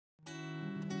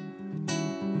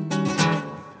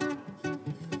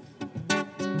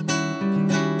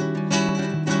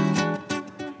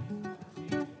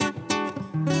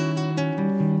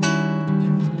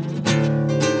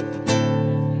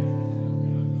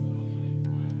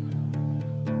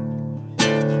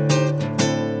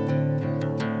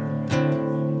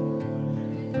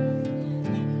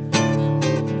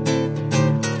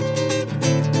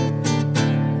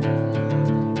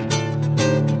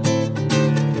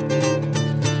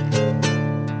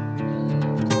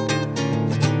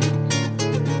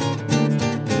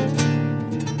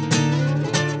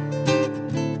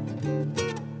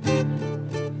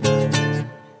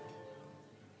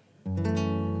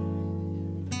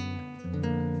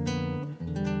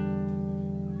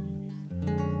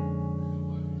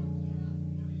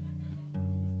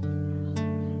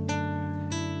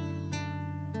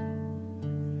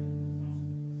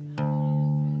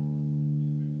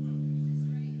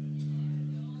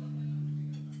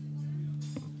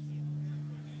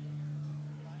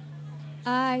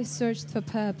I searched for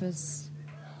purpose,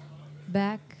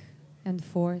 back and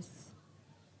forth,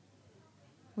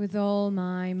 with all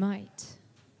my might.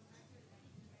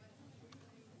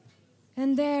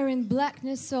 And there in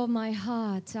blackness of my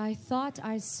heart, I thought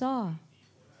I saw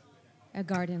a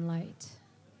guardian light.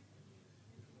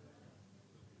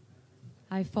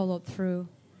 I followed through,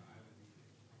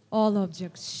 all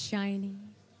objects shining,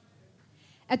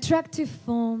 attractive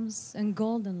forms and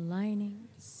golden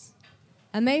linings,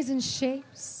 amazing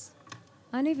shapes,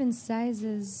 uneven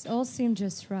sizes, all seemed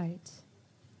just right.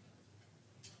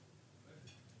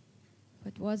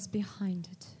 But what's behind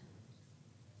it?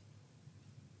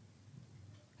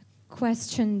 A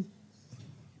question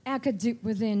echoed deep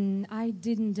within, I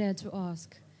didn't dare to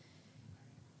ask,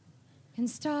 and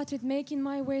started making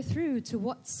my way through to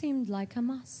what seemed like a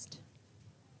must.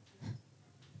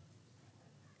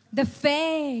 The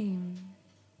fame,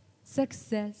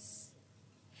 success,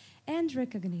 and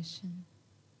recognition.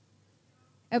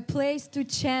 A place to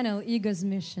channel ego's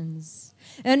missions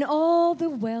and all the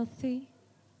wealthy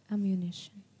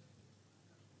ammunition.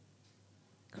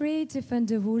 Creative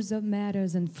endeavors of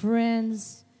matters and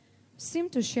friends seem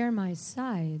to share my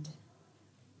side.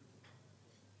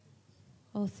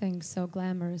 All things so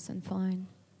glamorous and fine.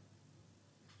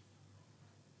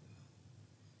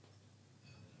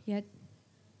 Yet,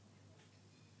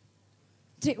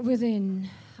 deep within,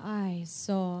 I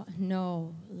saw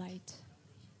no light.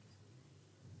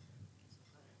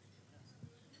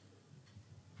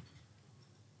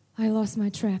 I lost my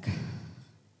track.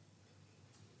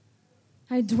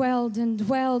 I dwelled and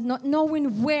dwelled, not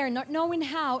knowing where, not knowing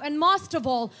how, and most of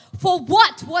all, for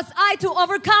what was I to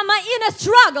overcome my inner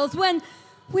struggles when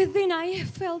within I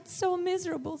felt so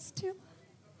miserable still.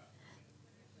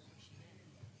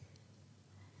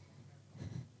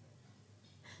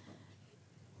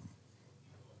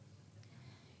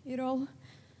 It all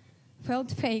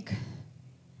felt fake,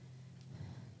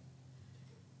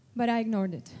 but I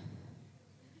ignored it.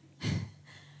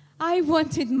 I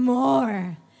wanted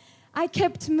more. I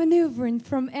kept maneuvering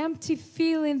from empty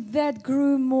feeling that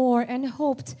grew more and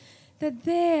hoped that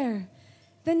there,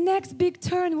 the next big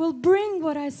turn will bring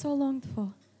what I so longed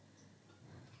for.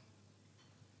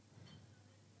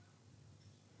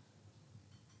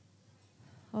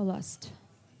 Oh, lust.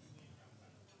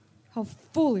 How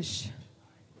foolish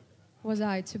was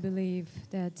I to believe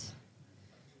that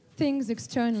things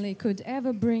externally could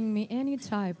ever bring me any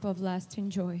type of lasting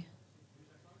joy.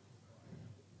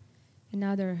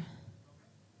 Another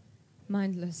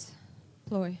mindless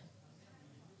ploy.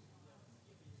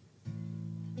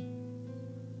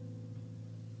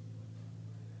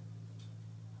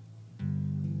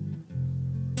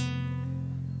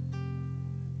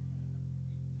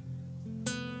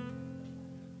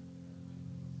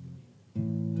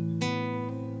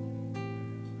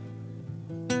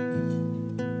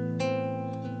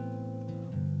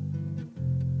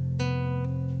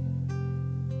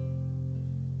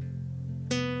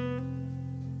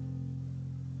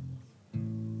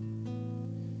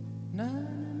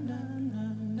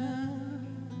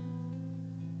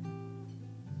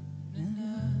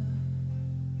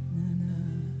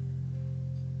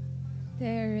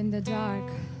 There in the dark,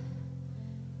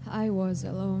 I was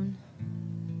alone.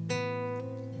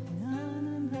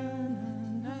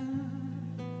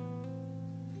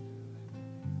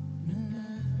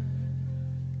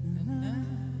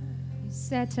 He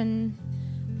sat and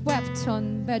wept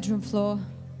on bedroom floor.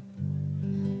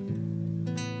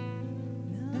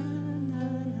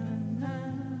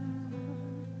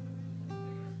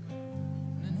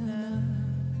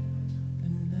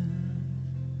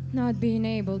 Not being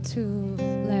able to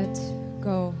let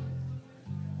go.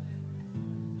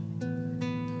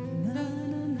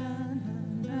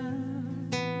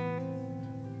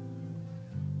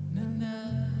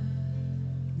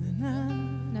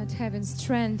 Not having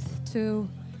strength to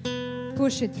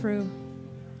push it through.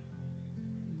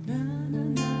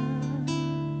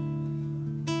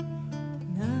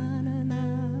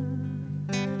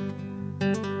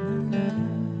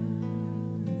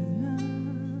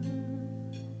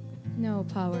 No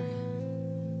power,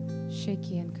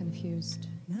 shaky and confused.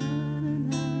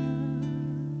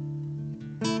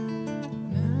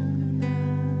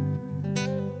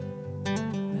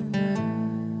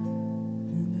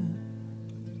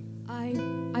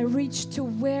 I reached to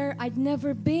where I'd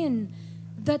never been,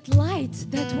 that light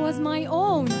that was my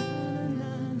own.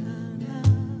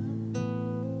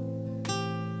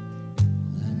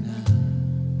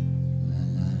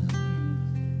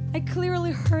 I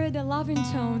clearly heard a loving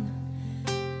tone.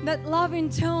 That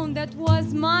loving tone that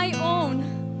was my own.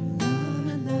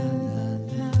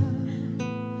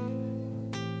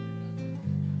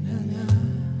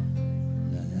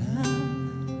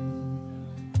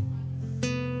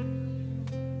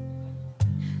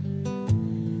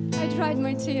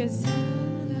 my tears.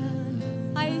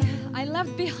 I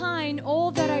left behind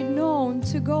all that I'd known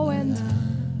to go and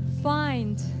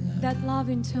find that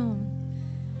loving tone.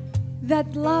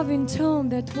 That loving tone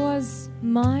that was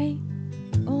my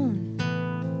own.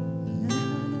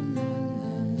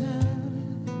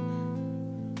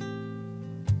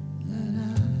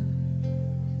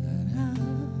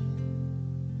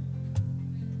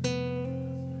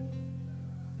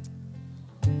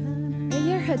 A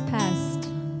year had passed.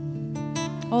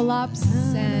 All ups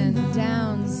and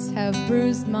downs have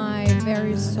bruised my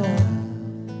very soul.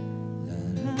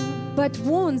 But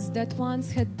wounds that once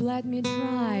had bled me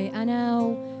dry are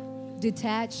now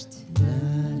detached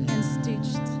and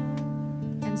stitched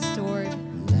and stored.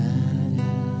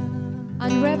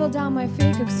 Unraveled down my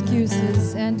fake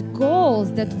excuses and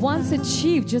goals that once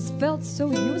achieved just felt so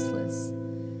useless.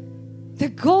 The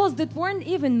goals that weren't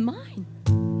even mine.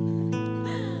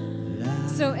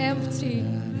 So empty,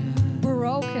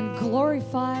 broken,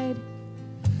 glorified.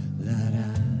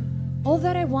 All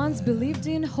that I once believed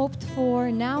in, hoped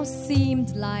for, now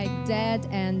seemed like dead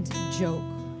end joke.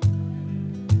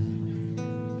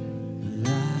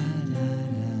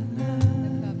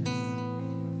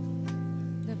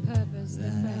 The purpose.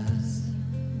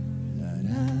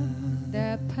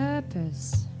 The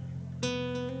purpose.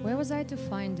 Where was I to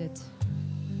find it?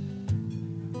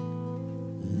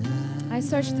 I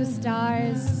searched the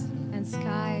stars and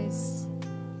skies,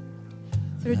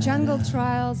 through jungle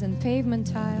trials and pavement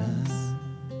tiles.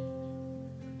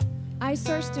 I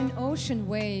searched in ocean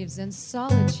waves and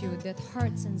solitude that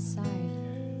hurts inside.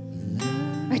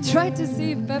 I tried to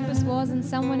see if purpose was in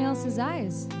someone else's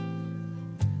eyes.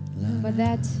 But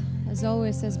that, as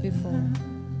always as before,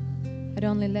 had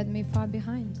only led me far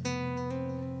behind.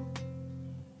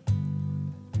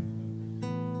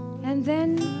 And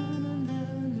then,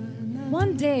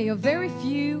 one day, or very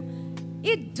few,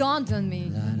 it dawned on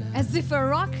me, as if a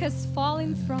rock has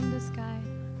fallen from the sky,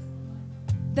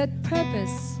 that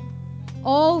purpose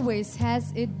always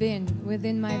has it been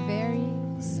within my very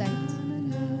sight.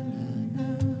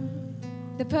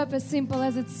 The purpose, simple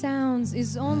as it sounds,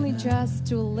 is only just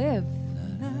to live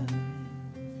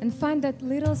and find that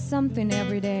little something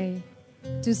every day,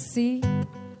 to see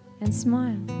and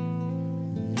smile,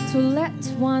 to let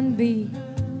one be,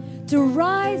 to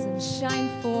rise and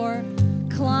shine for,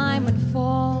 climb and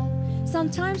fall,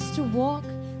 sometimes to walk,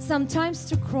 sometimes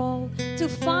to crawl, to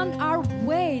find our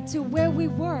way to where we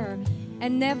were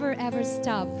and never ever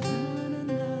stop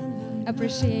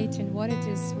appreciating what it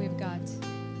is we've got.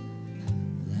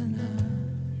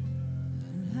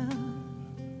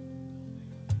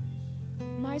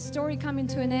 My story coming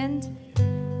to an end,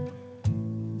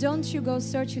 don't you go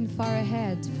searching far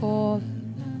ahead, for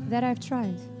that I've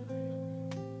tried.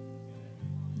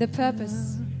 The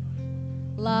purpose,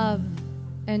 love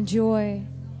and joy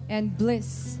and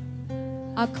bliss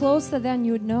are closer than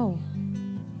you'd know,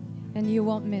 and you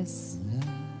won't miss.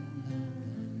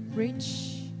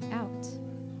 Reach out.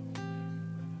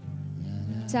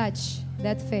 Touch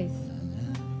that faith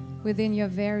within your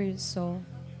very soul,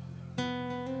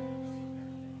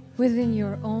 within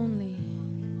your only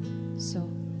soul.